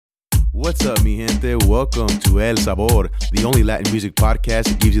What's up, mi gente? Welcome to El Sabor, the only Latin music podcast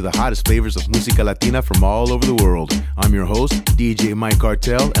that gives you the hottest flavors of música latina from all over the world. I'm your host, DJ Myke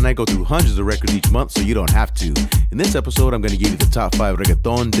Cartel, and I go through hundreds of records each month so you don't have to. In this episode, I'm going to give you the top 5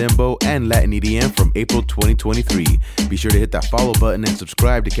 Reggaeton, Dembow, and LatinEDM from April 2023. Be sure to hit that follow button and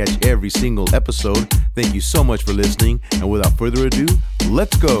subscribe to catch every single episode. Thank you so much for listening, and without further ado,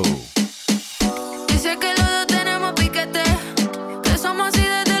 let's go!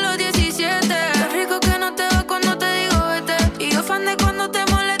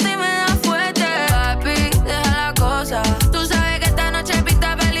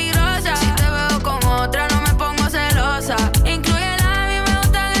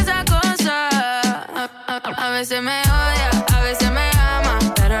 A veces me odia, a veces me ama,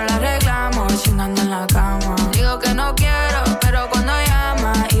 pero la arreglamos chingando en la cama. Digo que no quiero, pero cuando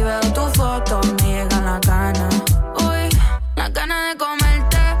llama y veo tu foto me llegan las ganas. Uy, las ganas de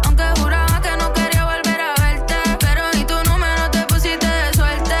comerte, aunque juraba que no quería volver a verte. Pero ni tu número te pusiste de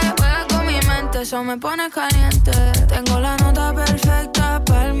suerte. Juega con mi mente, eso me pone caliente. Tengo la nota perfecta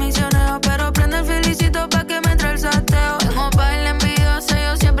para el misionero, pero prende el felicito pa' que me entre el sateo. Tengo baile envidioso,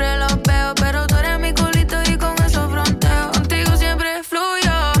 yo siempre los veo, pero tú eres mi culito y con eso fronteo. Contigo siempre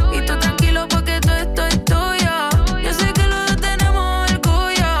fluyo y tú tranquilo porque todo esto es tuyo. Yo sé que los dos tenemos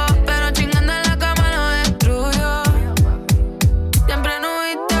orgullo, pero chingando en la cama lo destruyo. Siempre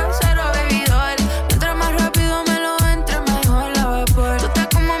nubiste, cero bebidor. Mientras más rápido me lo entre, mejor la vapor. Tú estás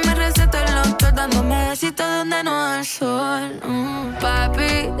como mi receta en los doctor, dándome besitos donde no da el sol.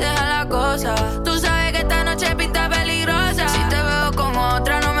 Papi, deja la cosa. Tú sabes que esta noche pinta peligrosa. Si te veo con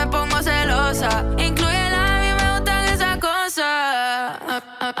otra no me pongo celosa. Inclúyela, a mí me gustan esas cosas.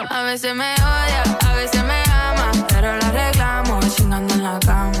 A veces me odia, a veces me ama, pero la arreglamos chingando en la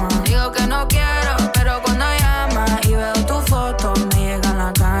cama. Digo que no quiero, pero cuando llama y veo tu foto me llegan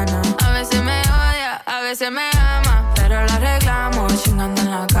las ganas. A veces me odia, a veces me ama, pero la arreglamos chingando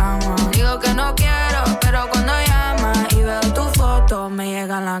en la cama. Digo que no quiero, pero cuando llama y veo tu foto me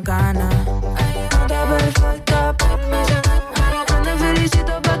llegan las ganas. Ay, no te perfecta, permisión. Te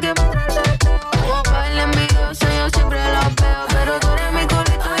felicito pa' que me trates. Como baile envidioso, yo siempre los veo, pero tú eres mi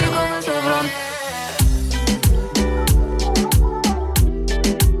culito y con eso fronteo.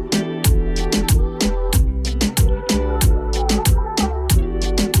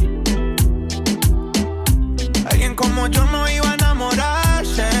 Alguien como yo no iba a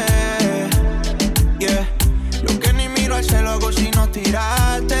enamorarse, yeah. Lo que ni miro al cielo hago sino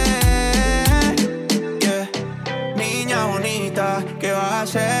tirarte, yeah. Niña bonita, ¿qué vas a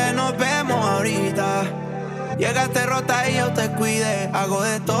hacer? Nos vemos ahorita. Llegaste rota y yo te cuidé. Hago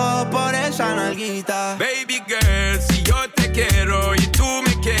de todo por esa nalguita. Baby girl, si yo te quiero y tú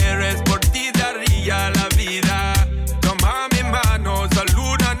me quieres, por ti daría la vida. Toma mi mano,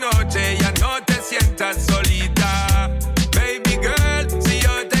 solo una noche, ya no te sientas solita. Baby girl, si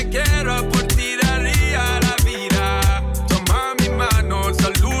yo te quiero, por ti daría la vida. Toma mi mano,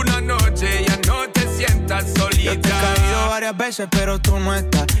 solo una noche, ya no te sientas solita. Yo te he caído varias veces, pero tú no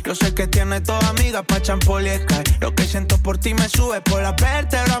estás. Yo sé que tienes toda amiga pa' champoliescar. Lo que siento por ti me sube por la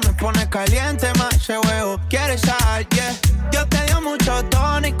vértebra, me pone caliente más ese huevo. ¿Quieres sal? Yeah. Dios te dio mucho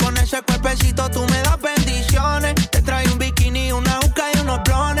tono y con ese cuerpecito tú me das bendiciones. Te traigo un bikini, una juca y unos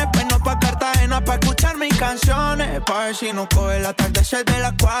blones. Pues pa' Cartagena pa' escuchar mis canciones. Pa' ver si nos coge el atardecer de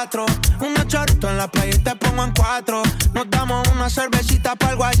las 4. Unos choritos en la playa y te pongo en 4. Nos damos una cervecita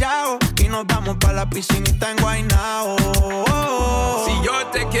pa'l guayao y nos vamos pa' la piscinita en Guaynao. Si yo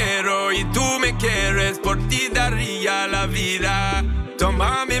te quiero y tú me quieres, por ti daría la vida.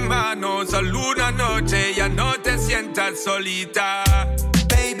 Toma mi mano, solo una noche, ya no te sientas solita.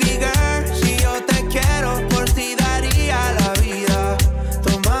 Baby girl, si yo te quiero, por ti daría la vida.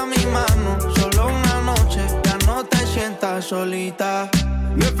 Toma mi mano, solo una noche, ya no te sientas solita.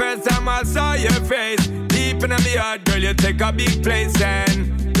 The first time I saw your face, deep in my heart, girl, you take a big place.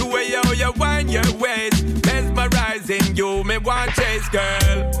 And the way how you wind your waist, mesmerizing you, me want chase,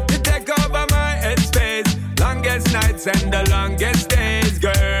 girl. You take over my headspace, longest nights and the longest days,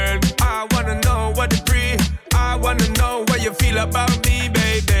 girl. I wanna know what you breathe, I wanna know what you feel about me,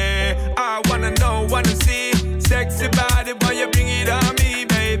 baby. I wanna know, wanna see, sexy body when you bring it on me,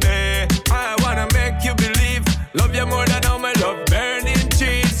 baby. I wanna make you believe, love you more than all my love burning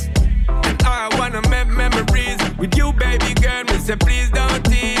trees. And I wanna make memories with you, baby girl. Me say please don't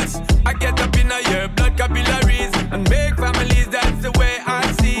tease. I get up in your blood capillaries and make families. That's the way I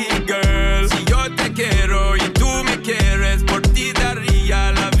see it, girl. Si yo te quiero y tú me quieres, por ti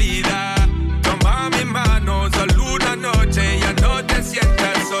daría la vida. Toma mi mano, solo una noche, ya no te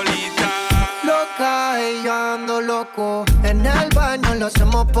sientas solita. Loca, y yo ando loco. En el baño lo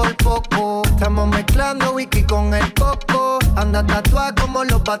hacemos por poco. Estamos mezclando whisky con el coco. Anda tatuada como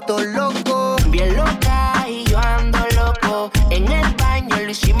los patos locos. Bien loca y yo ando loco. En el baño lo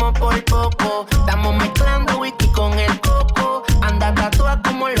hicimos por poco. Estamos mezclando whisky con el coco. Anda tatuada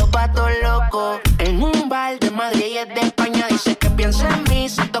como los patos locos. En un bar de Madrid y es de España. Dice que piensa en mí.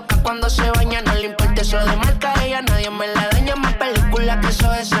 Se toca cuando se baña. No le importa eso de marca. Ella nadie me la daña. Más película que eso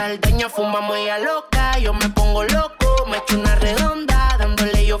de Saldaña. Fumamos ella loca. Yo me pongo loco. Me echo una redonda.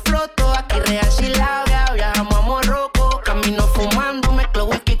 Dándole yo floto. Aquí real si la vea. Viajamos a Morroco. Camino fumando. Mezclo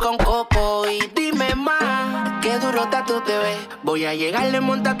whisky con coco. Y dime más. Qué duro tú te ves. Voy a llegarle,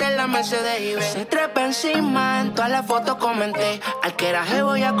 montate en la Mercedes y ve. Se trepa encima. En todas las fotos comenté. Al que era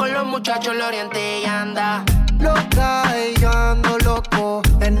voy a con los muchachos lo orienté y anda loca y yo ando loco.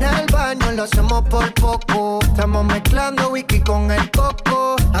 En el baño lo hacemos por poco. Estamos mezclando whisky con el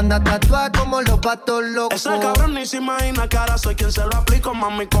coco. Anda tatuada como los patos locos. Ese cabrón ni se imagina que ahora soy quien se lo aplico.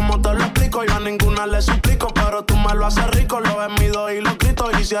 Mami, como te lo explico, yo a ninguna le suplico. Pero tú me lo haces rico, lo gemido y los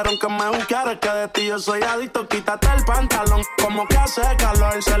gritos hicieron que me buscara. Que de ti yo soy adicto, quítate el pantalón. Como que hace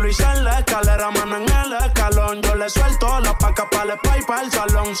calor, se lo hice en la escalera, mano en el escalón. Yo le suelto la paca para el spray para el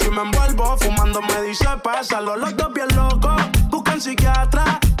salón. Si me envuelvo fumando me dice pásalo. Los dos bien locos, buscan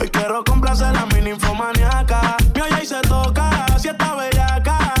psiquiatra. Hoy quiero complacer a mi ninfomaniaca. Me oye y se toca, si está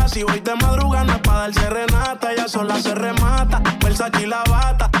bellaca. Si voy de madrugada no es pa' dar serenata. Ella sola se remata, Versace y la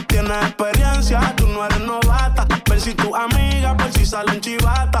bata. Tienes experiencia, tú no eres novata. Ver si tu amiga, por si salen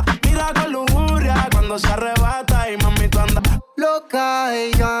chivata. Mira con lujuria cuando se arrebata. Y mami, tú andas loca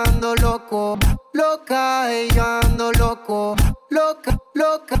y yo ando loco. Loca y yo ando loco. Loca,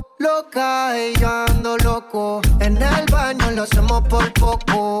 loca, loca y yo ando loco. En el baño lo hacemos por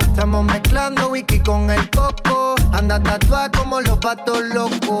poco. Estamos mezclando whisky con el coco. Anda tatuada como los patos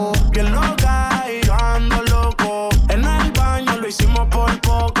locos. Bien loca y yo ando loco. En el baño lo hicimos por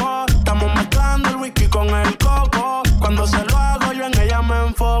poco. Estamos mezclando el whisky con el coco. Cuando se lo hago yo en ella me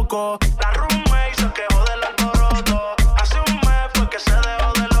enfoco. La roommate se quejó del alboroto. Hace un mes fue que se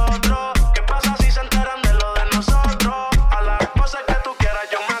dejó del otro. ¿Qué pasa si se enteran de lo de nosotros? A las cosas que tú quieras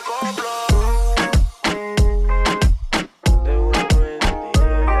yo me acoplo.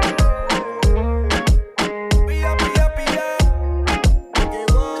 Pilla, pilla, pilla.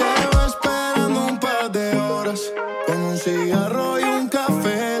 Llevo esperando un par de horas con un cigarro y un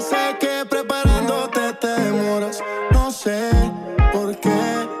café. Sé que preparándote te demoras. No sé por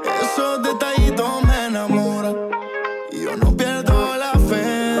qué esos detallitos me enamoran. Y yo no pierdo la fe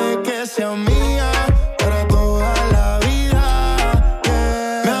de que sea mía para toda la vida.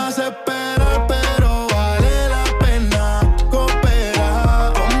 Que me hace esperar, pero vale la pena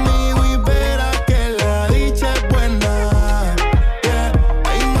cooperar conmigo y verás que la dicha es buena.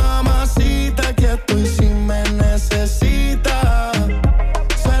 Ay, mamacita, que estoy si me necesitas.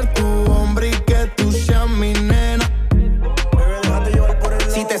 Ser tu hombre y que tú seas mi nena.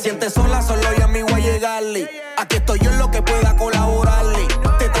 Si te sientes sola, solo yo a mí voy a llegarle. Aquí estoy yo en lo que pueda colaborarle.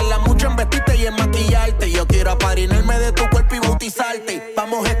 Te tarda mucho en vestirte y en maquillarte. Yo quiero apadrinarme de tu cuerpo y bautizarte.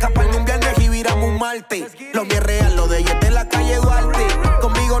 Vamos a escapar de un viernes y viramos un Marte. Lo mío es real, lo de ella es de la calle Duarte.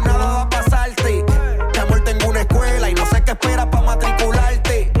 Conmigo nada va a pasarte. De amor tengo una escuela y no sé qué esperas para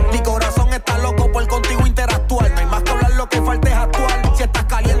matricularte. Mi corazón está loco por contigo interactuar. No hay más que hablar, lo que falta es actuar. Si estás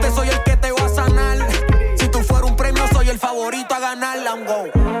caliente soy el que te va a sanar. Si tú fueras un premio soy el favorito a ganar. I'm go.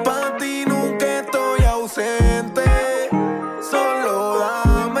 Pa' ti nunca estoy ausente. Solo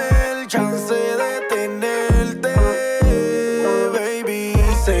dame el chance de tenerte, baby.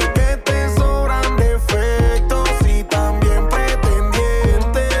 Sé que te sobran defectos y también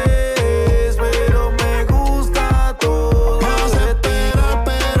pretendientes, pero me gusta todo. Me hace esperar,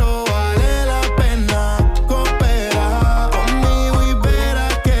 pero vale la pena cooperar conmigo y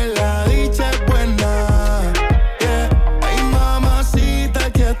verás que la dicha es buena. Ay,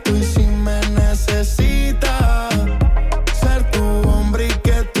 mamacita, que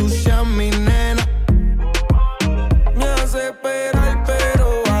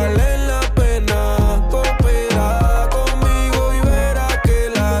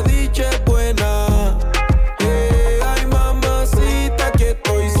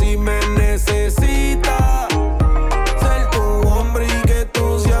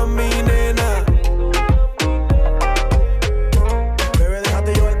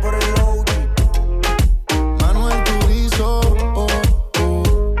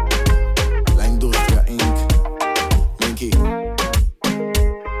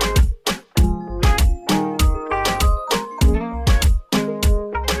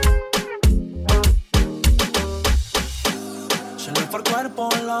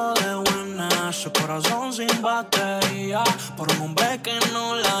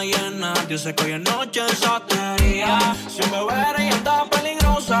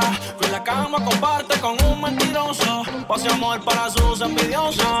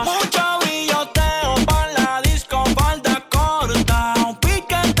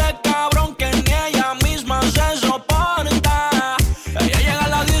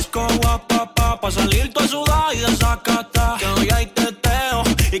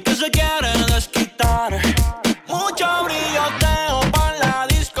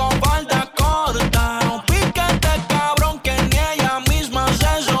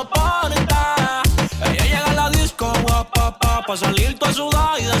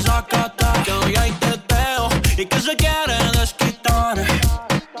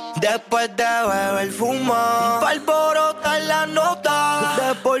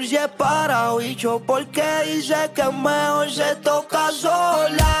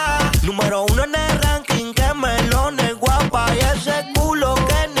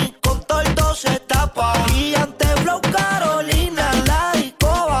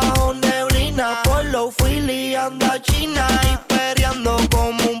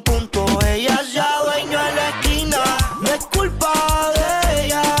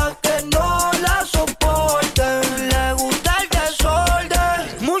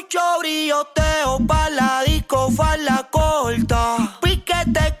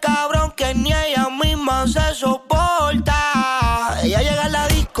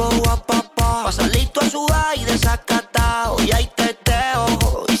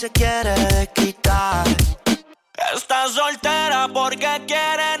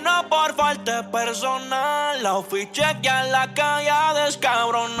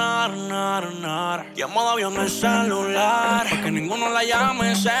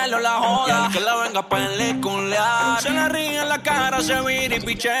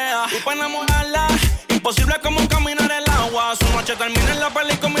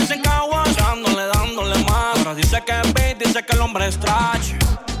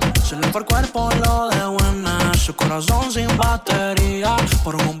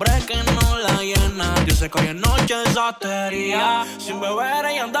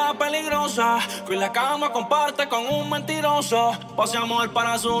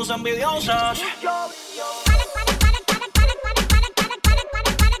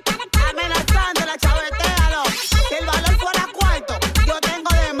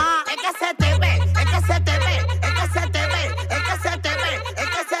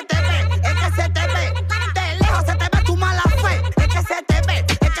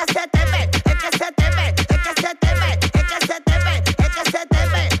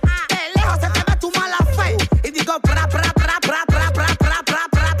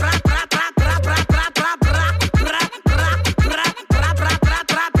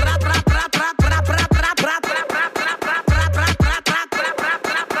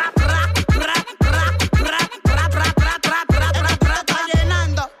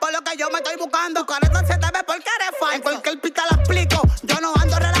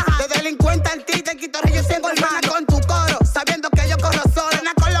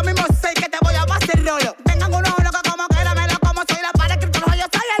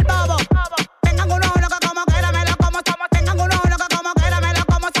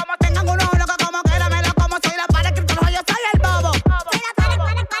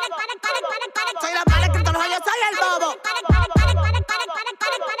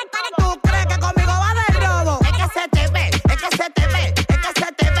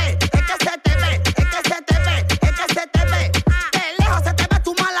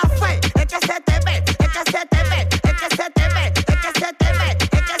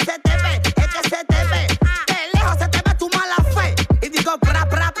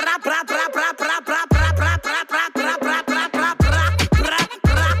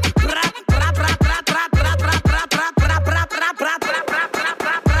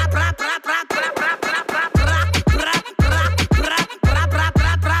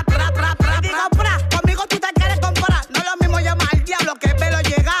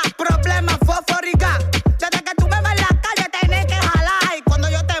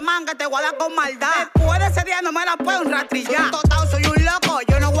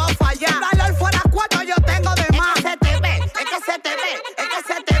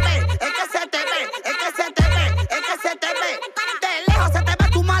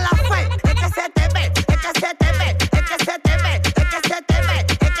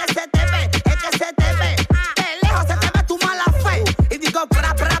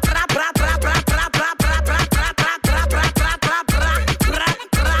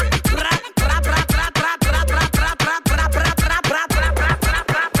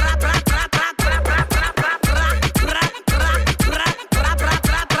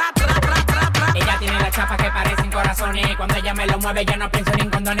corazones. Cuando ella me lo mueve, yo no pienso ni en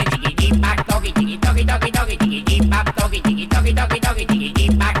condones. Chiqui, back, toki, chiqui, toki, toki, toki, chiqui, back, toki, chiqui, toki, toki, toki, chiqui,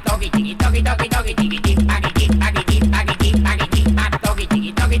 back, toki, chiqui, toki, toki, toki, chiqui, back, back, back, toki,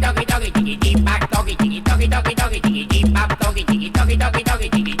 chiqui, toki, toki, toki, chiqui, back, toki, chiqui, toki, toki, toki, chiqui, back, toki, chiqui, toki, toki, toki,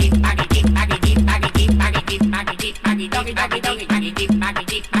 chiqui, back, back,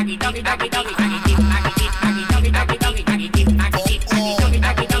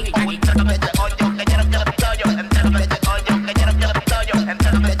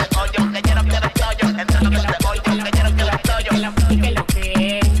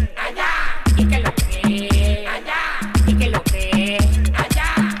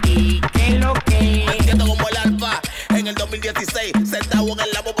 sentado en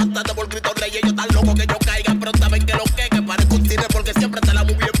el labo bastante por gritos reyes. Ellos están locos que yo caiga, pero saben que lo que parezco un cine porque siempre te la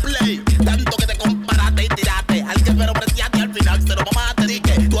movie en play. Tanto que te comparaste y tiraste al que pero preciaste al final se lo mamaste.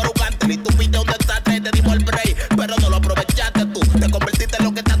 Dije, tú arrogante, ni tú viste donde estás, te dimos el break, pero no lo aprovechaste tú. Te convertiste en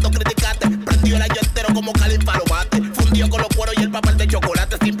lo que tanto criticaste. Prendió el año entero como Califa lo mate. Fundió con los cueros y el papel de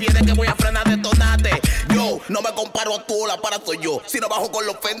chocolate. Sin pie de que voy a frenar detonate. Yo no me comparo a tú, la para soy yo. Si no bajo con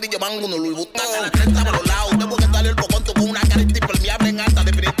los Fendi, yo mango unos Louis Vuitton. La cresta por los lados, tengo que darle el cocón con una cara impermeable en alta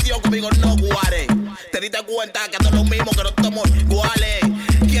definición. Conmigo no guare. Te diste cuenta que no es lo mismo, que no estamos iguales.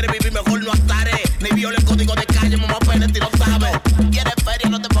 Quieres vivir mejor, no estaré. Ni viola el código de calle, mamá Pena, y no sabes. Quieres feria,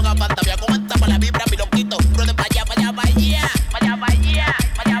 no te pongas fantasía. Con esta para la vibra, mi loquito. Ruede para allá, para allá, para allá. Para allá, para allá,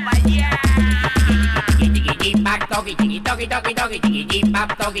 para allá, para allá. Back, toki, chiqui, toki, toki, toki, chiqui,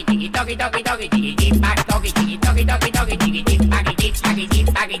 back, toki, chiqui, toki, toki, toki, chiqui, back, toki, chiqui, toki, toki, toki, chiqui, back,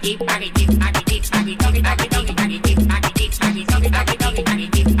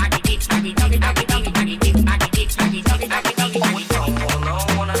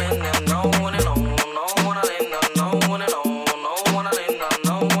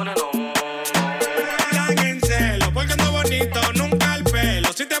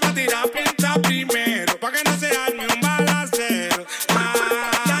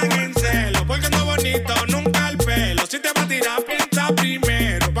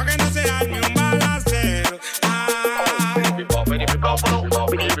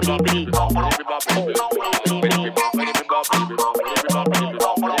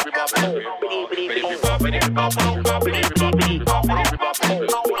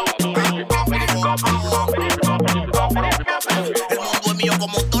 El mundo es mío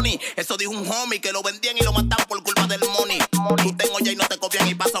como Tony. Eso dijo un homie que lo vendían y lo mataban por culpa del money. Tú tengo ya y no te copian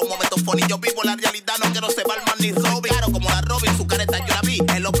y pasa un momento funny. Yo vivo la realidad, no quiero ser Batman ni Robin. Claro, como la Robin, su careta yo la vi.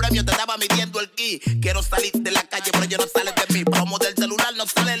 En los premios te estaba midiendo el ki. Quiero salir de la calle, pero yo no sale de mí. Promo del celular no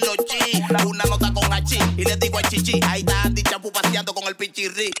salen los chi. Una nota con H y le digo a Chichi. Ahí está Andy Chapu paseando con el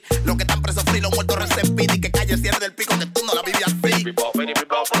pichirri. Los que están presos free, los muertos recién pidi. Que calle cierre del pico, que tú no la vivías free.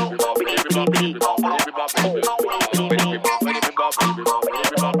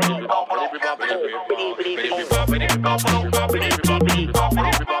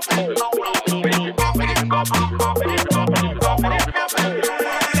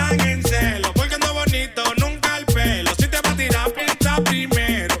 Están en celo, porque ando bonito, nunca el pelo. Si te va a tirar, pincha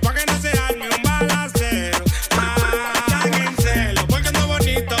primero, pa' que no se arme un balacero. Están en celo, porque ando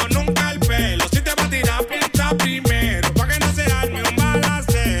bonito, nunca el pelo. Si te va a tirar, pincha primero, pa' que no se arme un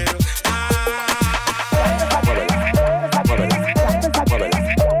balacero.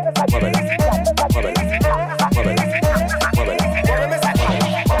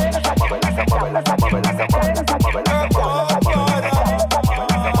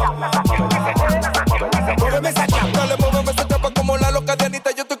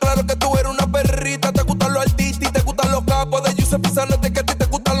 Pisándote que a ti te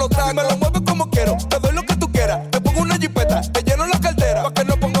gustan los tacos. Me lo mueves como quiero, te doy lo que tú quieras. Te pongo una jipeta, te lleno la cartera. Pa' que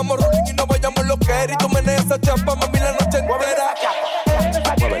no pongamos rolling y no vayamos lo que eres. Y tú meneas esa chapa, mami, la noche entera.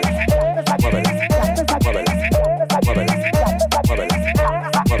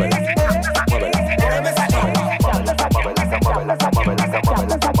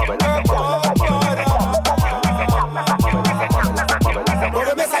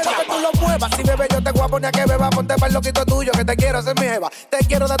 Si bebé yo te voy a poner a que beba, ponte pa'l loquito tuyo que te quiero hacer mi jeva. Te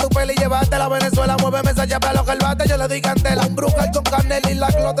quiero dar tu peli y llevarte a la Venezuela. Muéveme esa llave a lo que el bate, yo le doy candela. Un brugal con canela y la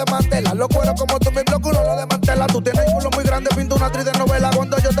clo de mantela. Los cueros como tú, mi bloco uno lo desmantela. Tú tienes un culo muy grande, pinta una actriz de novela.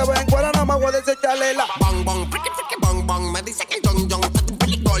 Cuando yo te vea en cuera, nada más voy a desecharle la bang, bang, bang, bang. Me dice que el John John es tu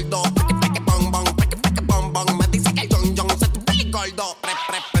peli gordo. Bang, bang, bang, bang. Me dice que el John John es tu peli gordo.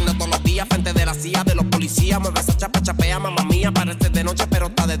 Prendo todos los días frente de la CIA de los policías. Mueve esa chapa, chapea, mamá mía. Parece de noche, pero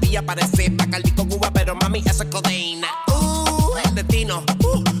está de día. Parece Bacardi con Cuba, pero mami, eso es codeína. El destino.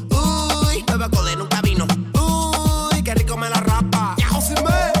 Uy, bebe codeína, nunca vino. Uy, qué rico me la rapa. Ya, José,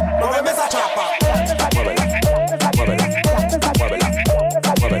 muéveme esa chapa.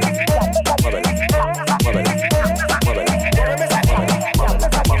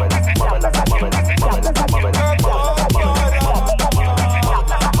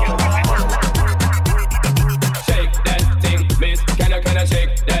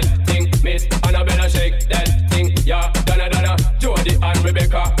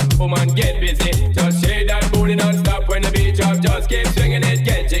 it,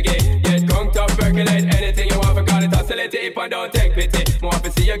 get jiggy. Get conked up, percolate anything you want. Forgot it, oscillate it, and don't take pity. More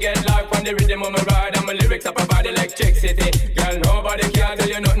to see you get life on the rhythm of my ride. And my lyrics up about electricity. Girl, nobody can tell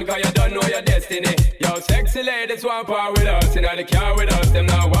you nothing, cause you don't know your destiny. Yo, sexy ladies want power with us. Inna the car with us, them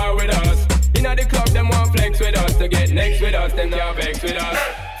not war with us. Inna the club, them want flex with us. To get next with us, them not vex with us.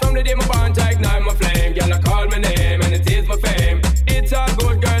 From the day my bond, I ignite my flame. Girl, I call my name, and it is my fame. It's all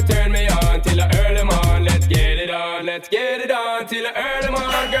good, girl, turn me on till the early morn. Let's get it on, let's get it on till the early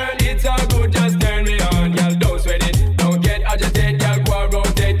morn. Girl, it's all good, just turn me on. Girl, don't sweat it, don't get agitated. Girl, go and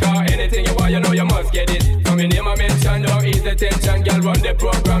rotate, cause anything you want, you know you must get it. From your name I mention, don't ease the tension. Girl, run the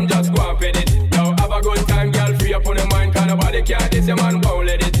program, just go and fit it. Yo, have a good time, girl, free up on your mind. Cause nobody care, this your man won't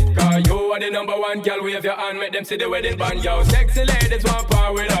let it. Cause you are the number one, girl, wave your hand, make them see the wedding band. Yo, sexy ladies want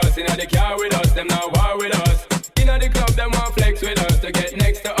power with us. Inna the car with us, them not war with us. Inna the club, them want flex with us. To get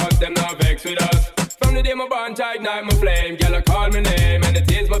next to us, them not vex with us. From the day my bond, I ignite my flame. Girl, I call my name, and it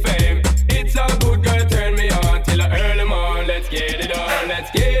is my fame. It's all good, girl, turn me on till the early morn. Let's get it on,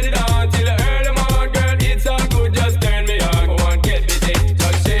 let's get it on till the early morn. Girl, it's all good, just turn me on. Go on, get busy,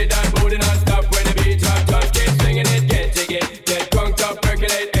 just shake that booty non-stop. When the beat drop, just keep swinging it, get jiggy. Get crunked up,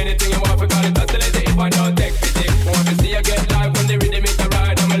 percolate anything you want. Forgot it, oscillate it, if I don't take pity. Want to see you get live when the rhythm is a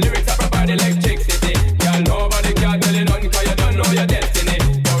ride. And my lyrics are provide electricity. Girl, nobody can tell you nothing, cause you don't know your destiny.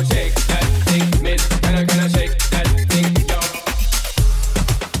 Yo, shake that thing, miss, can I shake that thing, yo.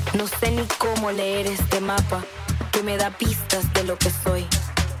 No sé ni cómo leer este mapa que me da pistas de lo que soy.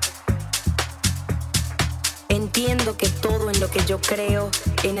 Entiendo que todo en lo que yo creo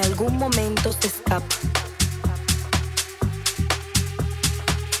en algún momento se escapa.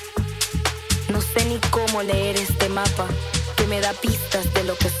 No sé ni cómo leer este mapa que me da pistas de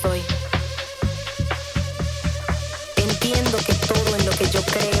lo que soy. Entiendo que todo en lo que yo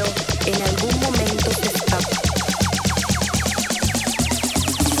creo en algún momento se escapa.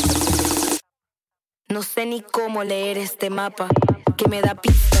 No sé ni cómo leer este mapa que me da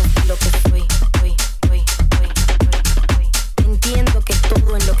pistas de lo que soy. Entiendo que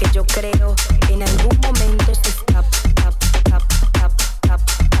todo en lo que yo creo en algún momento se escapa.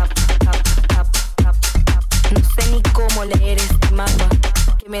 No sé ni cómo leer este mapa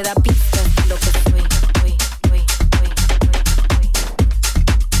que me da pistas de lo que soy.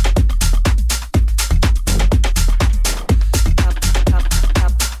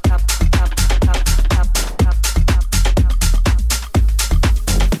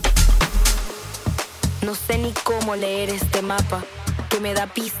 No sé ni cómo leer este mapa que me da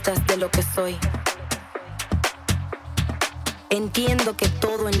pistas de lo que soy. Entiendo que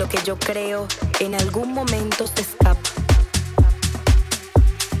todo en lo que yo creo en algún momento se escapa.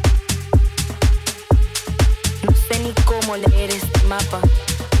 No sé ni cómo leer este mapa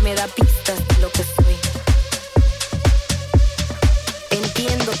que me da pistas de lo que soy.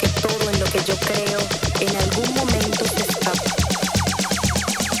 Entiendo que todo en lo que yo creo en algún momento se escapa.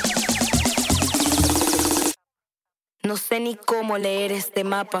 No sé ni cómo leer este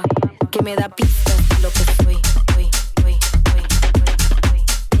mapa que me da pistas de lo que soy.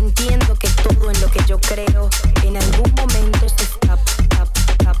 Entiendo que todo en lo que yo creo en algún momento se escapa.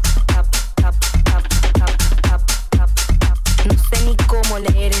 No sé ni cómo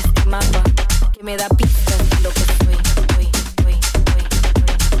leer este mapa que me da pistas de lo que soy.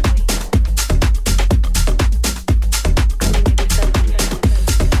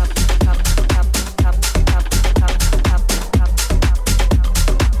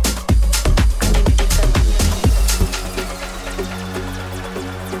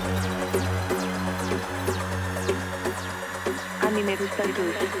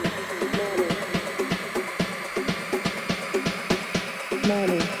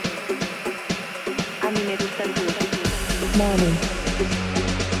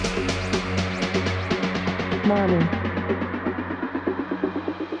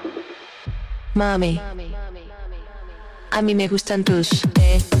 Mami, a mí me gustan tus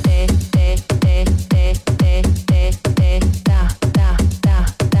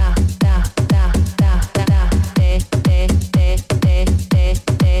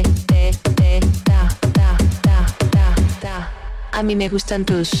a mí me gustan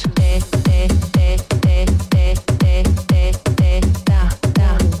tus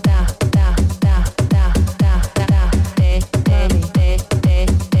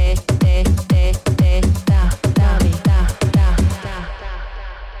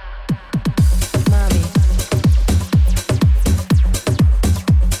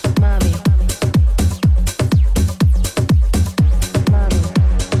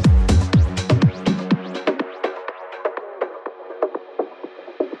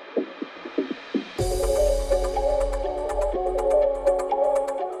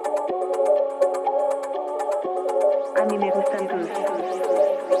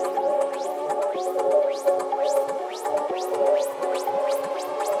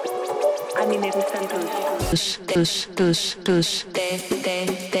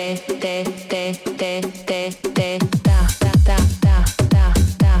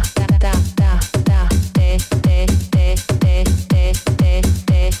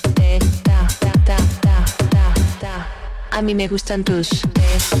A mí me gustan tus.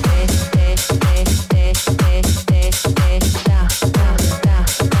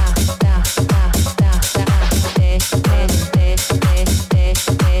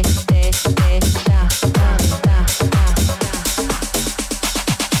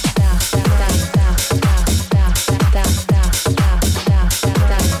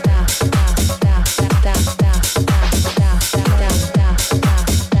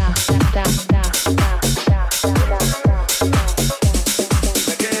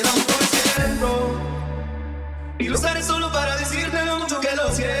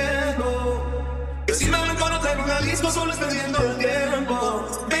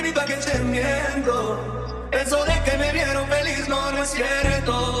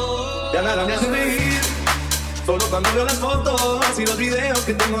 Y los videos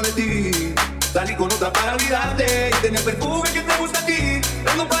que tengo de ti. Salí con otra para olvidarte y tenía perfume que te gusta a ti.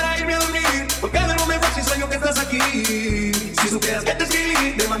 Vengo para irme a dormir, porque duermo mejor si sueño que estás aquí. Si supieras que te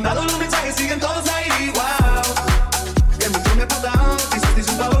escribí, te he mandado los mensajes, siguen todos ahí. Wow, que mucho me ha pasado.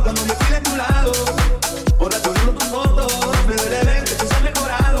 Hiciste un favor cuando me fui de tu lado. Por rato viendo tus fotos, me duele ver que tú has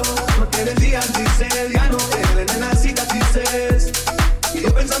mejorado. No tienes días, dices, ya no te duelen en las cicatrices. Y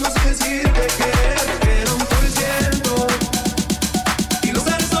yo pensando sin decirte que quiero un por ciento.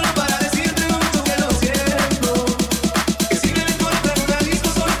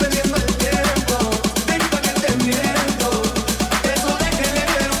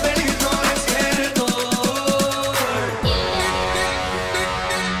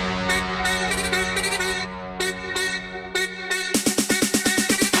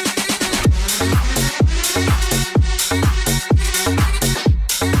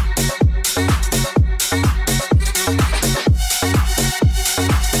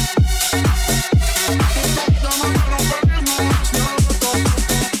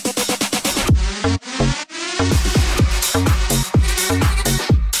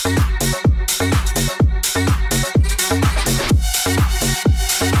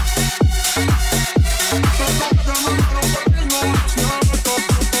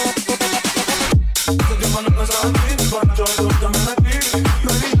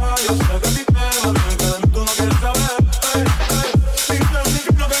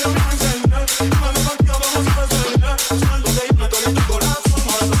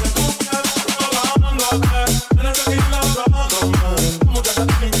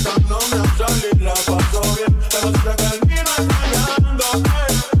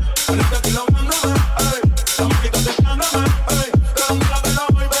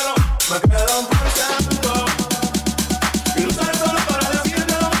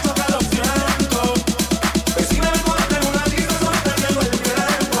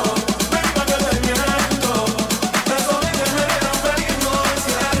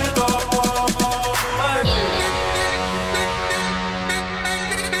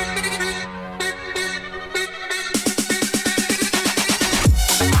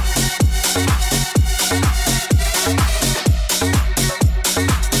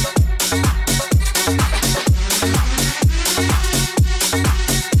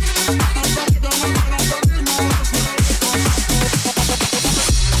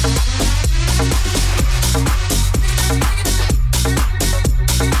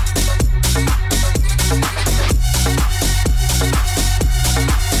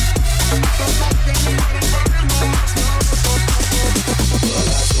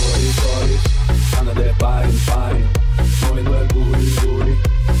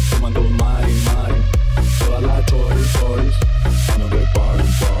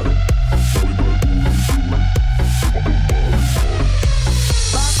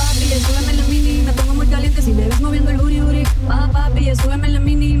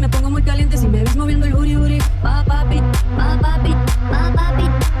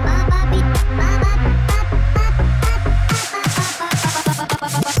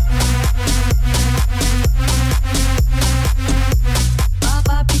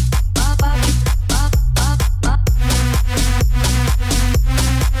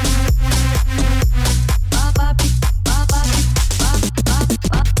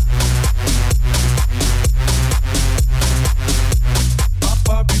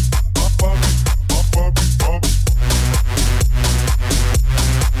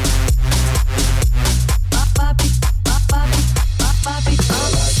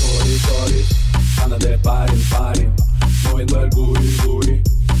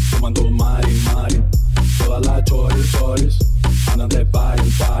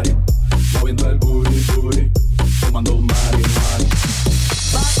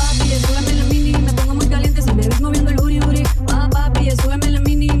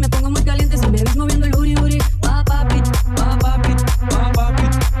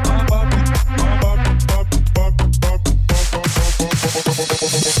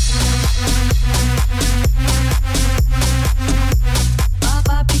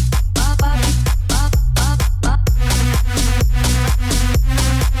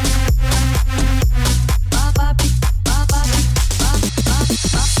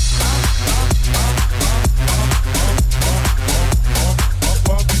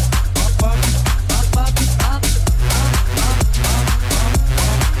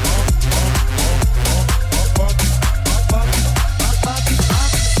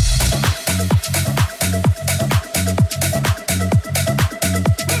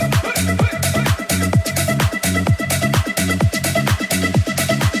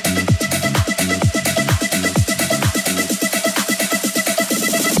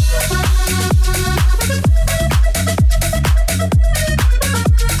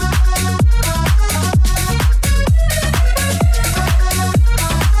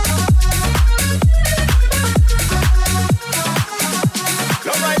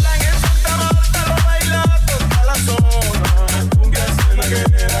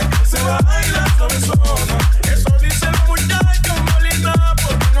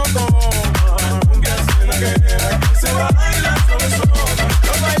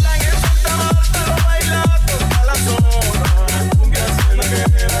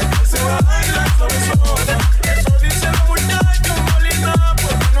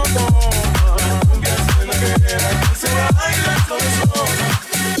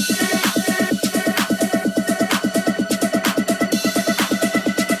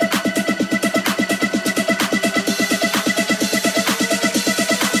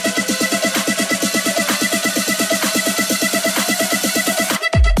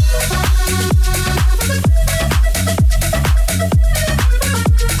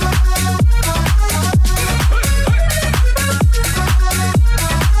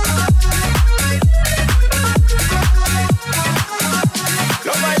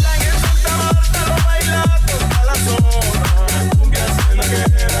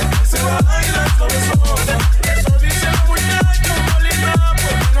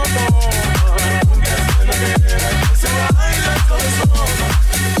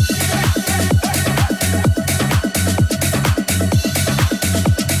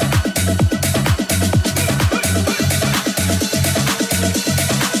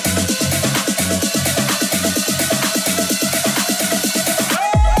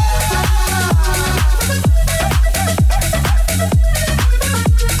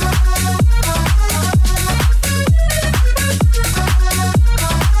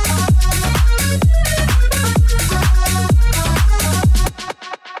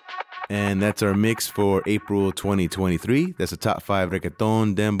 And that's our mix for April 2023. That's the top 5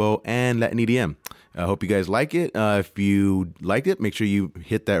 Reggaeton, Dembow, and LatinEDM. I hope you guys like it. If you liked it, make sure you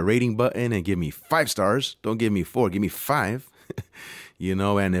hit that rating button and give me 5 stars. Don't give me 4, give me 5.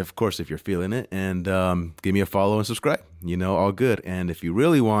 And of course, if you're feeling it, and give me a follow and subscribe. All good. And if you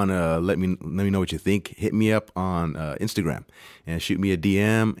really want to let me know what you think, hit me up on Instagram and shoot me a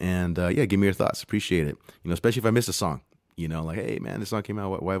DM and give me your thoughts. Appreciate it. Especially if I missed a song. Like, hey, man, this song came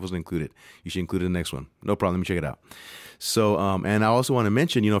out. Why wasn't included? You should include it in the next one. No problem. Let me check it out. So, and I also want to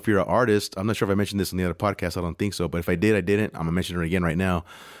mention, if you're an artist, I'm not sure if I mentioned this in the other podcast. I don't think so. But if I did, I didn't. I'm going to mention it again right now.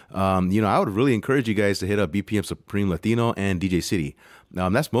 I would really encourage you guys to hit up BPM Supreme Latino and DJ City.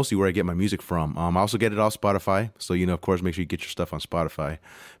 That's mostly where I get my music from. I also get it off Spotify. So, of course, make sure you get your stuff on Spotify.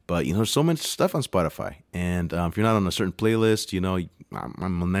 But, there's so much stuff on Spotify. And if you're not on a certain playlist,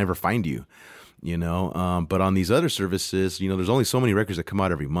 I'll never find you. But on these other services, there's only so many records that come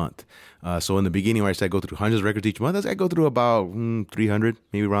out every month. So in the beginning, where I said I go through hundreds of records each month, I go through about 300,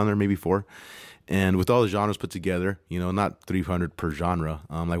 maybe around there, maybe 4. And with all the genres put together, not 300 per genre.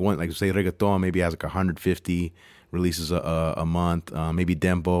 Like say Reggaeton maybe has like 150 releases a month. Maybe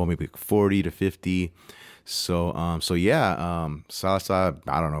Dembow, maybe 40 to 50. So salsa,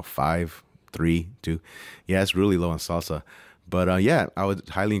 I don't know, 5, 3, 2. Yeah, it's really low on salsa. But I would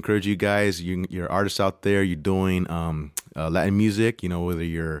highly encourage you guys, you're artists out there, you're doing Latin music, whether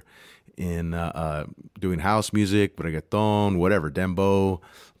you're in doing house music, reggaeton, whatever, dembow,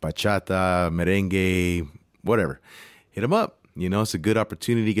 bachata, merengue, whatever. Hit them up. It's a good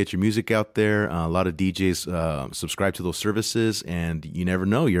opportunity to get your music out there. A lot of DJs subscribe to those services, and you never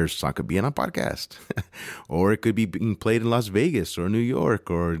know, your song could be on a podcast. Or it could be being played in Las Vegas or New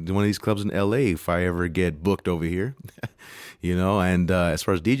York or one of these clubs in LA if I ever get booked over here. And as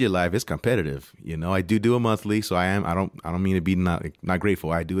far as DJ Live, it's competitive. I do a monthly, so I don't mean to be not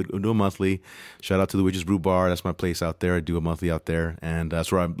grateful. I do a monthly. Shout out to the Witches Brew Bar. That's my place out there. I do a monthly out there, and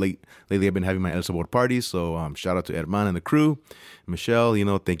that's where lately I've been having my El Sabor parties. So shout out to Herman and the crew, Michelle.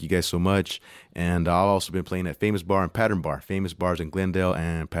 Thank you guys so much. And I've also been playing at Famous Bar and Pattern Bar. Famous Bars in Glendale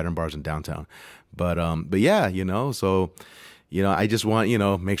and Pattern Bars in downtown. But yeah, so. I just want,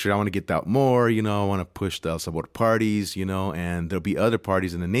 make sure I want to get out more, I want to push the El Sabor parties, and there'll be other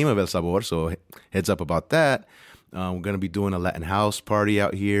parties in the name of El Sabor. So heads up about that. We're going to be doing a Latin house party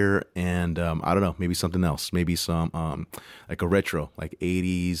out here. And I don't know, maybe something else, maybe some like a retro, like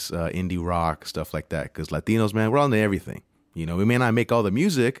 80s indie rock, stuff like that. Because Latinos, man, we're on to everything. We may not make all the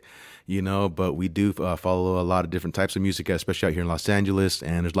music, but we do follow a lot of different types of music, especially out here in Los Angeles.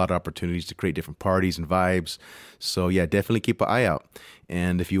 And there's a lot of opportunities to create different parties and vibes. So, yeah, definitely keep an eye out.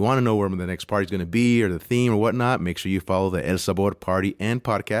 And if you want to know where the next party is going to be or the theme or whatnot, make sure you follow the El Sabor Party and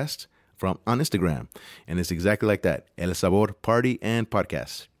Podcast on Instagram. And it's exactly like that, El Sabor Party and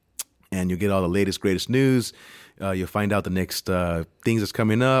Podcast. And you'll get all the latest, greatest news. You'll find out the next things that's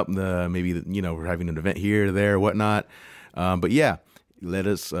coming up. Maybe, we're having an event here or there, whatnot. But, yeah. Let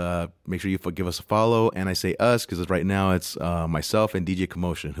us make sure you give us a follow. And I say us because right now it's myself and DJ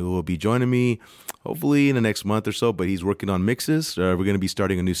Commotion, who will be joining me hopefully in the next month or so. But he's working on mixes. We're going to be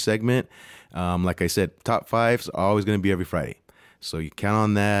starting a new segment. Like I said, top 5s are always going to be every Friday. So you count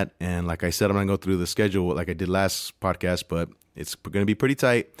on that. And like I said, I'm going to go through the schedule like I did last podcast, but it's going to be pretty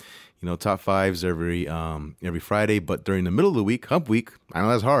tight. Top 5s every Friday. But during the middle of the week, hump week, I know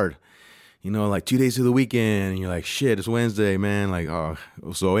that's hard. Like 2 days to the weekend, and you're like, shit, it's Wednesday, man. Like, oh.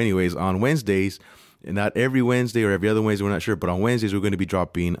 So anyways, on Wednesdays, and not every Wednesday or every other Wednesday, we're not sure, but on Wednesdays, we're going to be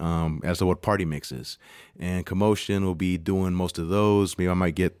dropping El Sabor party mixes. And Commotion will be doing most of those. Maybe I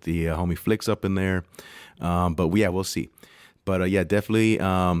might get the homie Flicks up in there. But yeah, we'll see. But yeah, definitely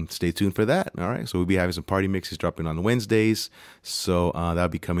stay tuned for that. All right. So we'll be having some party mixes dropping on Wednesdays. So that'll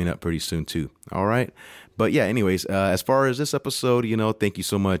be coming up pretty soon too. All right. But yeah, anyways, as far as this episode, thank you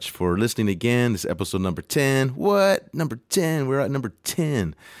so much for listening again. This is episode number 10. What? Number 10. We're at number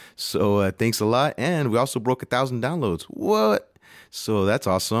 10. So thanks a lot. And we also broke 1,000 downloads. What? So that's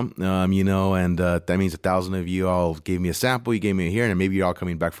awesome. And that means 1,000 of you all gave me a sample. You gave me a hearing, and maybe you're all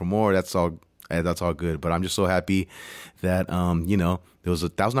coming back for more. That's all good. But I'm just so happy that, there was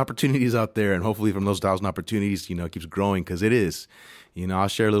 1,000 opportunities out there. And hopefully from those 1,000 opportunities, it keeps growing because it is. I'll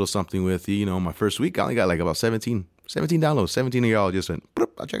share a little something with you. My first week, I only got like about 17 downloads. 17 of y'all just went,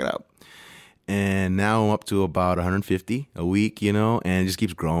 I'll check it out. And now I'm up to about 150 a week, and it just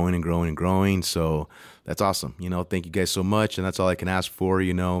keeps growing and growing and growing. So that's awesome. Thank you guys so much. And that's all I can ask for,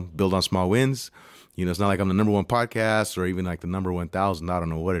 build on small wins. It's not like I'm the number one podcast or even like the number 1,000. I don't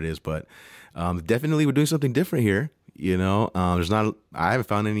know what it is, but definitely we're doing something different here. You know, I haven't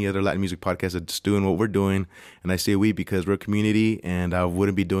found any other Latin music podcast that's doing what we're doing. And I say we because we're a community, and I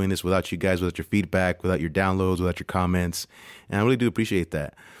wouldn't be doing this without you guys, without your feedback, without your downloads, without your comments. And I really do appreciate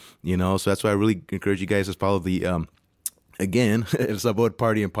that, you know. So that's why I really encourage you guys to follow the, again, El Sabor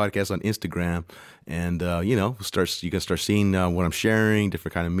Party and Podcast on Instagram. And, you know, you can start seeing what I'm sharing,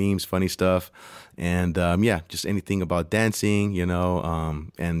 different kind of memes, funny stuff. And, yeah, just anything about dancing, you know,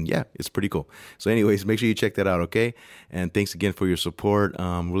 and yeah, it's pretty cool. So anyways, make sure you check that out. Okay. And thanks again for your support.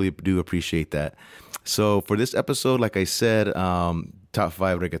 Really do appreciate that. So for this episode, like I said, top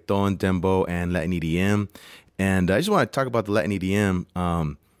 5 Reggaeton, Dembow, and LatinEDM. And I just want to talk about the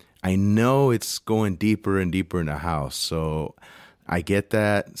LatinEDM. I know it's going deeper and deeper in the house, so I get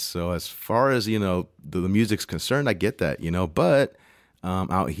that. So as far as, you know, the music's concerned, I get that, you know, but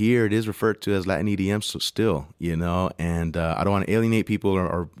out here it is referred to as LatinEDM, so still, you know, and I don't want to alienate people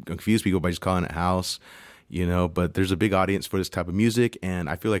or confuse people by just calling it house, you know, but there's a big audience for this type of music, and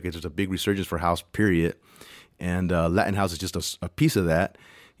I feel like there's a big resurgence for house, period. And Latin house is just a piece of that.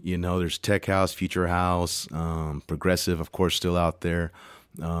 You know, there's tech house, future house, progressive, of course, still out there.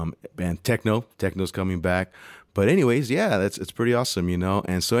 And techno's coming back. But anyways, yeah, it's pretty awesome, you know.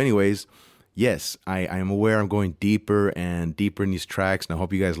 And so anyways, yes, I am aware I'm going deeper and deeper in these tracks, and I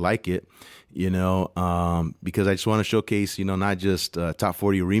hope you guys like it, you know, because I just want to showcase, you know, not just top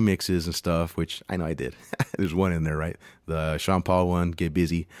 40 remixes and stuff, which I know I did. There's one in there, right? The Sean Paul one, Get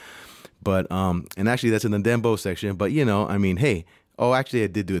Busy. But, and actually that's in the Dembow section, but you know, I mean, hey, actually I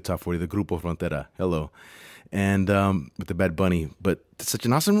did do a top 40, the Grupo Frontera, hello. And with the Bad Bunny, but it's such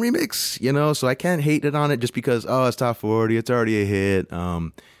an awesome remix, you know, so I can't hate it on it just because, it's top 40, it's already a hit.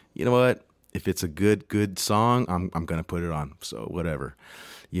 You know what? If it's a good song, I'm going to put it on. So whatever,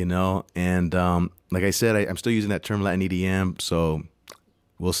 you know. And like I said, I'm still using that term LatinEDM, so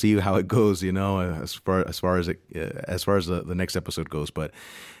we'll see how it goes, you know, as far as the next episode goes. But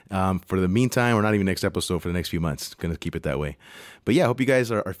for the meantime, or not even next episode, for the next few months, going to keep it that way. But yeah, I hope you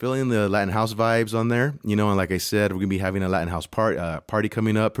guys are feeling the Latin house vibes on there, you know. And like I said, we're going to be having a Latin house party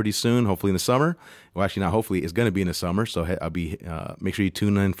coming up pretty soon, hopefully in the summer. Well, actually not hopefully, it's going to be in the summer. So I'll be, make sure you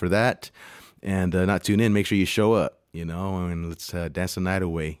tune in for that, and not tune in, make sure you show up. You know, and let's dance the night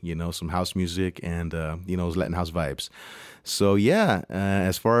away, you know, some house music and, you know, those Latin house vibes. So, yeah,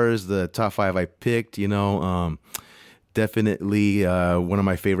 as far as the top 5 I picked, you know, definitely one of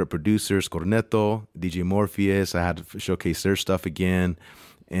my favorite producers, Cornetto, DJ Morpheus. I had to showcase their stuff again.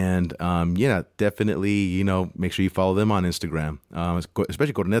 And, yeah, definitely, you know, make sure you follow them on Instagram,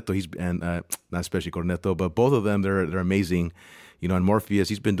 especially Cornetto. Not especially Cornetto, but both of them, they're amazing. You know, and Morpheus,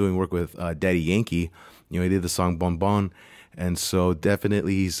 he's been doing work with Daddy Yankee. You know, he did the song Bon Bon. And so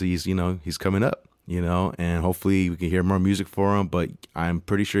definitely he's you know, he's coming up, you know, and hopefully we can hear more music for him. But I'm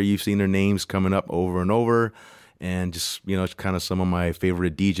pretty sure you've seen their names coming up over and over. And just, you know, it's kind of some of my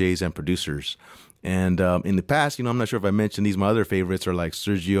favorite DJs and producers. And in the past, you know, I'm not sure if I mentioned these, my other favorites are like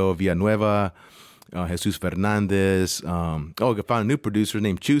Sergio Villanueva, Jesus Fernandez. I found a new producer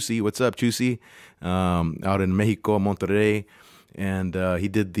named Chusy. What's up, Chusy? Out in Mexico, Monterrey. And he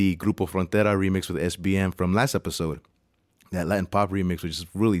did the Grupo Frontera remix with SBM from last episode, that Latin pop remix, which is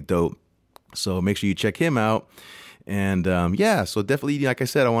really dope. So make sure you check him out. And yeah, so definitely, like I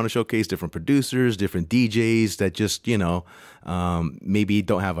said, I want to showcase different producers, different DJs that just, you know, maybe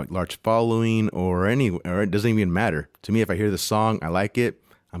don't have a large following or it doesn't even matter. To me, if I hear the song, I like it,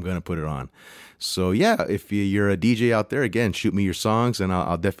 I'm going to put it on. So yeah, if you're a DJ out there, again, shoot me your songs and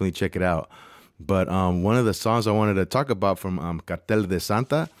I'll definitely check it out. But one of the songs I wanted to talk about from Cartel De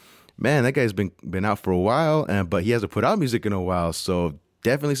Santa, man, that guy's been out for a while, but he hasn't put out music in a while. So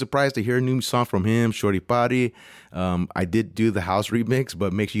definitely surprised to hear a new song from him, Shorty Party. I did do the house remix,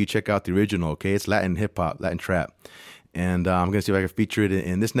 but make sure you check out the original, okay? It's Latin hip-hop, Latin trap. And I'm going to see if I can feature it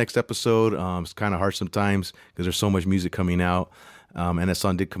in this next episode. It's kind of hard sometimes because there's so much music coming out. And that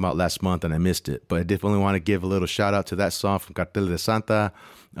song did come out last month and I missed it. But I definitely want to give a little shout out to that song from Cartel De Santa.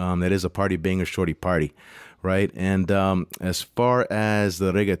 That is a party banger, Shorty Party, right? And as far as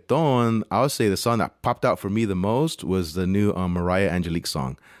the reggaeton, I would say the song that popped out for me the most was the new Mariah Angeliq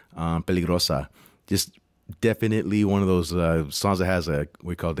song, Peligrosa. Just definitely one of those songs that has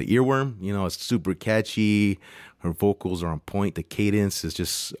we call it the earworm. You know, it's super catchy. Her vocals are on point. The cadence is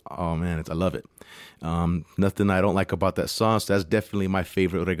just, oh man, I love it. Nothing I don't like about that song. So that's definitely my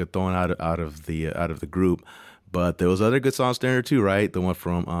favorite reggaeton out of the group. But there was other good songs there too, right? The one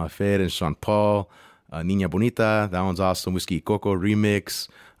from Feid and Sean Paul, Niña Bonita. That one's awesome. Whiskey Coco remix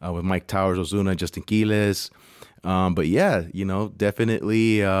with Myke Towers, Ozuna, Justin Quiles. But yeah, you know,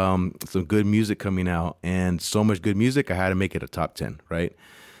 definitely some good music coming out, and so much good music, I had to make it a top 10, right?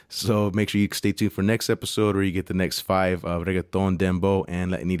 So make sure you stay tuned for next episode where you get the next 5 of Reggaeton, Dembow,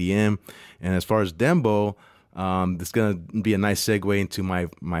 and LatinEDM. And as far as Dembow, this is going to be a nice segue into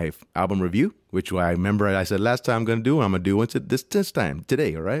my album review, which I remember I said last time I'm going to do, and I'm going to do it this time,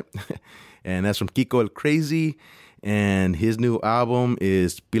 today, all right? And that's from Kiko El Crazy, and his new album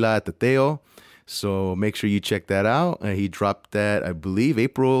is Pila'e Teteo. So make sure you check that out. He dropped that, I believe,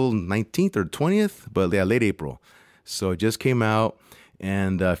 April 19th or 20th, but yeah, late April. So it just came out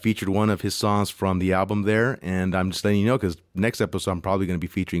and featured one of his songs from the album there. And I'm just letting you know because next episode I'm probably going to be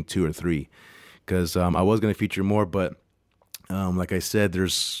featuring 2 or 3 because I was going to feature more, but like I said,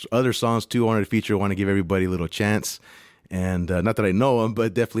 there's other songs too I wanted to feature. I want to give everybody a little chance. And not that I know them,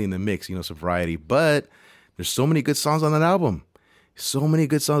 but definitely in the mix, some variety. But there's so many good songs on that album. So many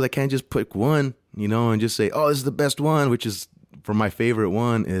good songs. I can't just pick one, and just say, oh, this is the best one, which is, for my favorite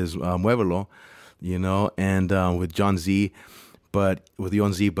one is Muévelo, and with John Z, but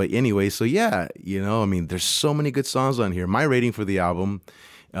anyway, so yeah, there's so many good songs on here. My rating for the album,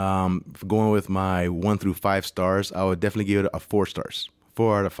 going with my 1 through 5 stars, I would definitely give it a 4 stars,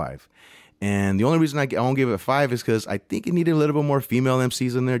 4 out of 5. And the only reason I won't give it a 5 is because I think it needed a little bit more female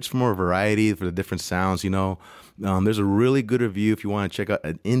MCs in there, just for more variety, for the different sounds, There's a really good review if you want to check out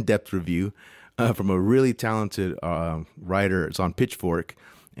an in-depth review from a really talented writer. It's on Pitchfork,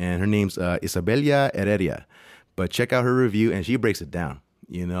 and her name's Isabella Heredia. But check out her review, and she breaks it down,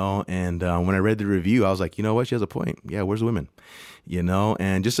 And when I read the review, I was like, you know what? She has a point. Yeah, where's the women?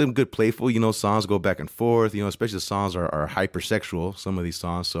 And just some good playful, songs go back and forth, especially the songs are hypersexual, some of these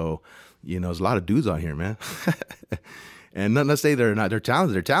songs. So, there's a lot of dudes on here, man. And nothing to say they're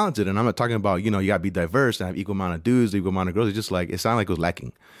talented. They're talented. And I'm not talking about, you got to be diverse and have equal amount of dudes, equal amount of girls. It's just like, it sounded like it was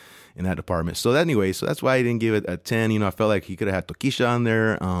lacking in that department. So anyway, that's why I didn't give it a 10. I felt like he could have had Toquisha on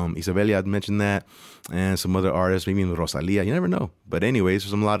there. Isabella had mentioned that, and some other artists, maybe even Rosalia. You never know. But anyways,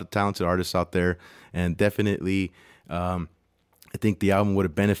 there's a lot of talented artists out there, and definitely, I think the album would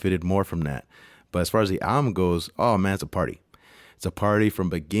have benefited more from that. But as far as the album goes, oh man, it's a party. It's a party from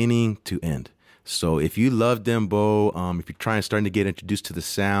beginning to end. So if you love Dembow, if you're starting to get introduced to the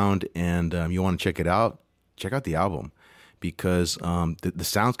sound and you want to check it out, check out the album because the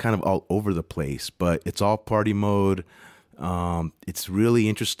sound's kind of all over the place, but it's all party mode. It's really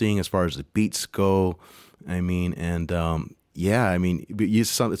interesting as far as the beats go. I think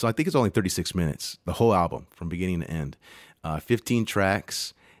it's only 36 minutes, the whole album from beginning to end, 15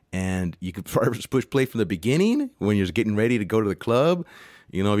 tracks. And you could push play from the beginning when you're getting ready to go to the club.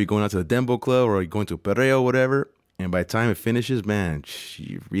 If you're going out to the Dembow club or you're going to a perreo or whatever. And by the time it finishes, man,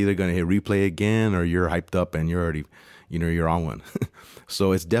 you're either going to hit replay again or you're hyped up and you're already, you're on one.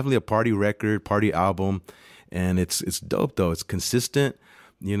 So it's definitely a party record, party album. And it's dope, though. It's consistent.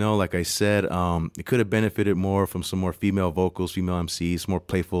 Like I said, it could have benefited more from some more female vocals, female MCs, more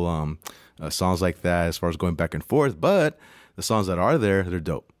playful songs like that as far as going back and forth. But the songs that are there, they're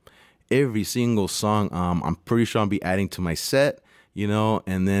dope. Every single song, I'm pretty sure I'll be adding to my set,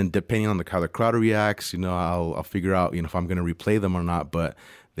 and then depending on how the crowd reacts, I'll figure out, if I'm going to replay them or not. But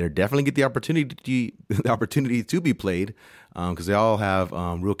they definitely get the opportunity to be played because they all have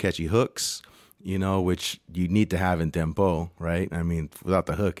real catchy hooks, which you need to have in Dembow, right? I mean, without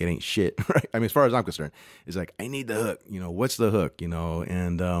the hook, it ain't shit, right? I mean, as far as I'm concerned, it's like, I need the hook, what's the hook,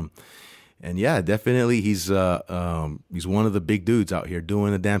 And yeah, definitely he's one of the big dudes out here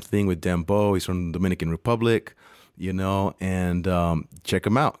doing the damn thing with Dembow. He's from the Dominican Republic, and check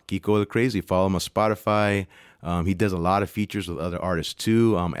him out. Kiko El Crazy. Follow him on Spotify. He does a lot of features with other artists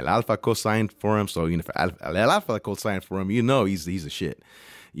too. El Alfa co-signed for him. So, if El Alfa co-signed for him, he's a shit.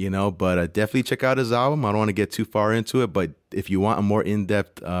 But definitely check out his album. I don't want to get too far into it, but if you want a more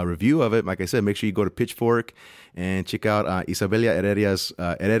in-depth review of it, like I said, make sure you go to Pitchfork and check out Isabella Herrera's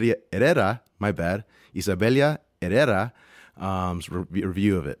Isabella Herrera's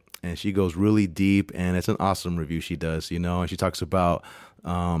review of it. And she goes really deep, and it's an awesome review she does, and she talks about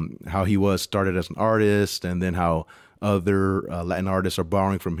how he was started as an artist and then how other Latin artists are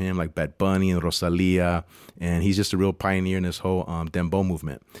borrowing from him, like Bad Bunny and Rosalia, and he's just a real pioneer in this whole Dembow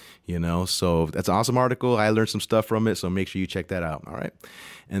movement, So that's an awesome article. I learned some stuff from it, so make sure you check that out. All right,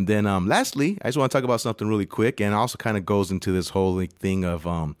 and then lastly, I just want to talk about something really quick, and it also kind of goes into this whole thing of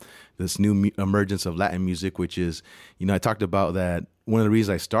this new emergence of Latin music, which is, I talked about that. One of the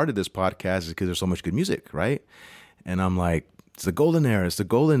reasons I started this podcast is because there's so much good music, right? And I'm like, it's the golden era. It's the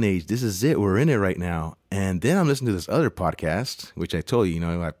golden age. This is it. We're in it right now. And then I'm listening to this other podcast, which I told you,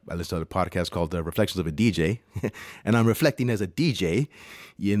 I listen to a podcast called Reflections of a DJ. And I'm reflecting as a DJ,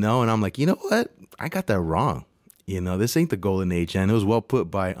 and I'm like, you know what? I got that wrong. This ain't the golden age. And it was well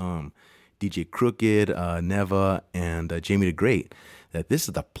put by DJ Crooked, Neva, and Jamie the Great. that this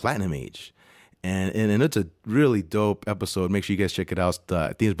is the platinum age. And it's a really dope episode. Make sure you guys check it out.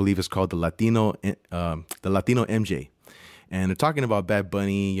 I believe it's called the Latino MJ. And they're talking about Bad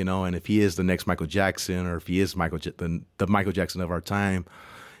Bunny, and if he is the next Michael Jackson, or if he is the Michael Jackson of our time,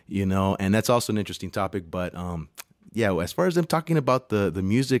 and that's also an interesting topic. But as far as them talking about the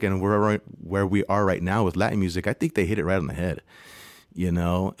music and where we are right now with Latin music, I think they hit it right on the head, and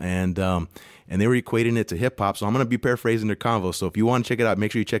they were equating it to hip hop. So I'm going to be paraphrasing their convo. So if you want to check it out,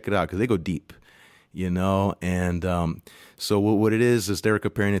 make sure you check it out because they go deep. So what it is they were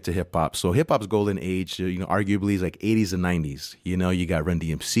comparing it to hip hop. So hip hop's golden age, arguably is like 80s and 90s. You got Run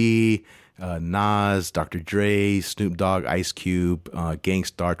DMC, Nas, Dr. Dre, Snoop Dogg, Ice Cube,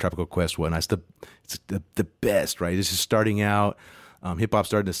 Gangstar, Tropical Quest, whatnot. It's the best, right? This is starting out. Hip hop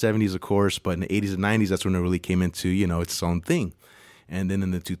started in the 70s, of course, but in the 80s and 90s, that's when it really came into, its own thing. And then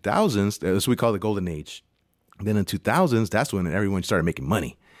in the 2000s, that's what we call the golden age. Then in the 2000s, that's when everyone started making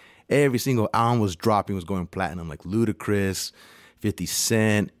money. Every single album was dropping, was going platinum, like Ludacris, 50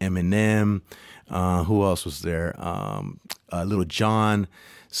 Cent, Eminem. Who else was there? Little John.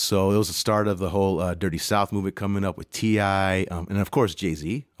 So it was the start of the whole Dirty South movement coming up with T.I. And of course,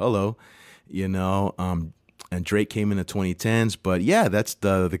 Jay-Z. Hello. And Drake came in the 2010s. But yeah, that's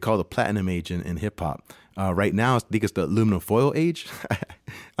they call the platinum age in hip hop. Right now, I think it's the aluminum foil age.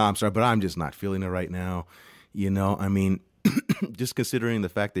 I'm sorry, but I'm just not feeling it right now. Just considering the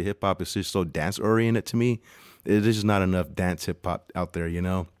fact that hip hop is just so dance oriented to me, there's just not enough dance hip hop out there,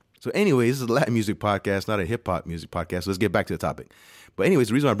 So anyways, this is a Latin music podcast, not a hip hop music podcast. So let's get back to the topic. But anyways,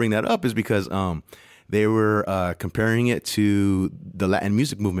 the reason I bring that up is because they were comparing it to the Latin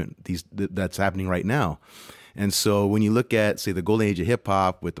music movement that's happening right now. And so when you look at, say, the golden age of hip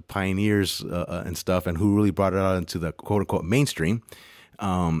hop with the pioneers and stuff, and who really brought it out into the quote unquote mainstream,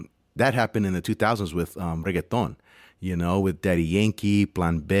 that happened in the 2000s with reggaeton. With Daddy Yankee,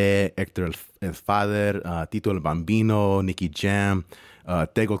 Plan B, Hector El Father, Tito El Bambino, Nicky Jam,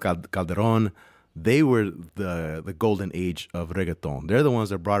 Tego Calderon. They were the golden age of reggaeton. They're the ones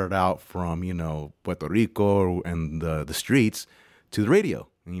that brought it out from, Puerto Rico and the streets to the radio,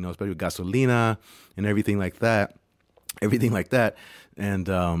 especially with Gasolina and everything like that. And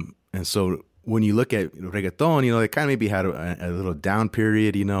so when you look at reggaeton, they kind of maybe had a little down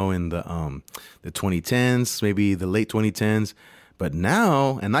period, in the 2010s, maybe the late 2010s. But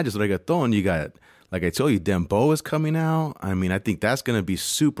now, and not just reggaeton, you got, like I told you, Dembow is coming out. I mean, I think that's going to be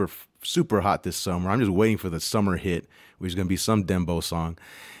super, super hot this summer. I'm just waiting for the summer hit, which is going to be some Dembow song.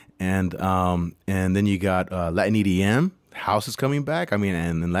 And then you got LatinEDM. House is coming back. I mean,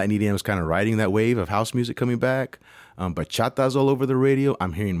 and LatinEDM is kind of riding that wave of house music coming back. Bachata's all over the radio.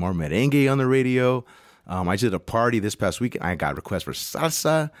 I'm hearing more merengue on the radio. I just did a party this past weekend. I got requests for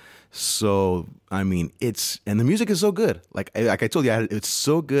salsa. So, I mean, and the music is so good. Like I told you, it's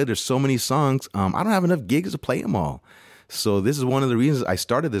so good. There's so many songs. I don't have enough gigs to play them all. So this is one of the reasons I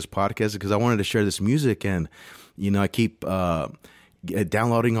started this podcast, because I wanted to share this music. And, I keep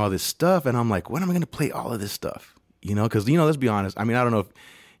downloading all this stuff. And I'm like, when am I going to play all of this stuff? Because, let's be honest. I mean, I don't know if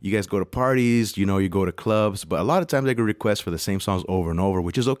you guys go to parties, you go to clubs, but a lot of times I get requests for the same songs over and over,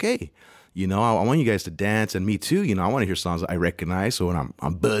 which is okay. I want you guys to dance, and me too. I want to hear songs I recognize. So when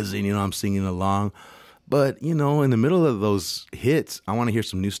I'm buzzing, I'm singing along. But, in the middle of those hits, I want to hear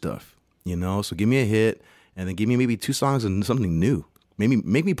some new stuff, So give me a hit, and then give me maybe 2 songs and something new. Maybe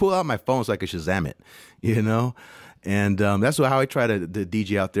make me pull out my phone so I can Shazam it, And that's how I try to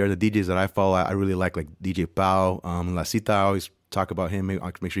DJ out there. The DJs that I follow, I really like DJ Pau, La Cita. I always talk about him. Make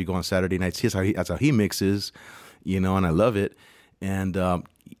sure you go on Saturday nights. That's how he mixes, and I love it. And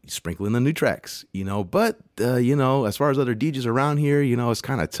sprinkle in the new tracks, But as far as other DJs around here, it's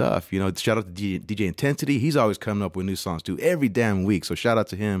kind of tough. Shout out to DJ Intensity. He's always coming up with new songs too every damn week. So shout out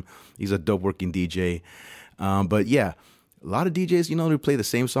to him. He's a dope working DJ. But yeah, a lot of DJs, they play the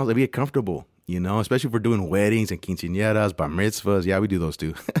same songs. They get comfortable. Especially if we're doing weddings and quinceañeras, bar mitzvahs. Yeah, we do those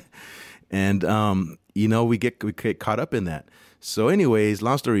too. And, we get caught up in that. So anyways,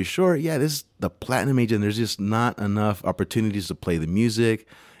 long story short, yeah, this is the platinum age, and there's just not enough opportunities to play the music.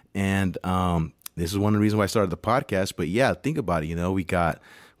 And this is one of the reasons why I started the podcast. But yeah, think about it. We got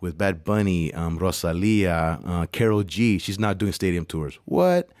with Bad Bunny, Rosalia, Karol G. She's not doing stadium tours.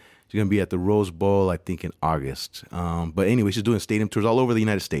 What? She's going to be at the Rose Bowl, I think, in August. But anyway, she's doing stadium tours all over the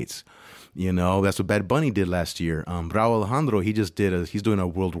United States. That's what Bad Bunny did last year. Raul Alejandro, he's doing a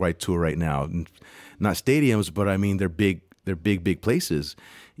worldwide tour right now. Not stadiums, but I mean, they're big places,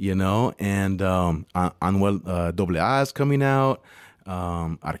 And Anuel AA is coming out.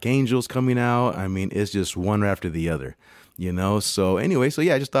 Archangel's coming out. I mean, it's just one after the other. You know, so anyway, so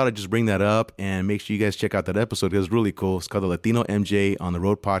yeah, I just thought I'd just bring that up and make sure you guys check out that episode because it's really cool. It's called the Latino MJ on the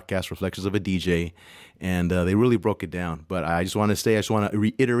Road podcast, Reflections of a DJ. And they really broke it down. But I just want to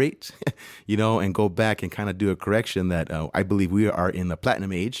reiterate, you know, and go back and kind of do a correction that I believe we are in the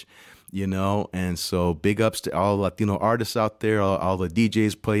platinum age, you know. And so big ups to all Latino artists out there, all the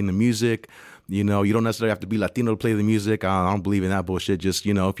DJs playing the music. You know, you don't necessarily have to be Latino to play the music. I don't believe in that bullshit. Just,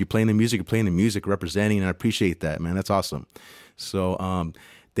 you know, if you're playing the music, you're playing the music, representing, and I appreciate that, man. That's awesome. So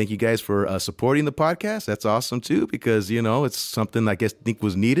thank you guys for supporting the podcast. That's awesome, too, because, you know, it's something I think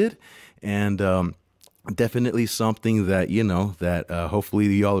was needed. And definitely something that, you know, that hopefully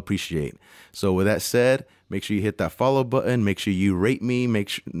you all appreciate. So with that said, make sure you hit that follow button. Make sure you rate me. Make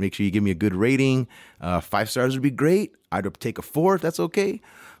sure you give me a good rating. 5 stars would be great. I'd take a 4 if that's okay.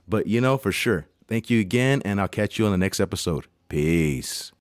 But, you know, for sure. Thank you again, and I'll catch you on the next episode. Peace.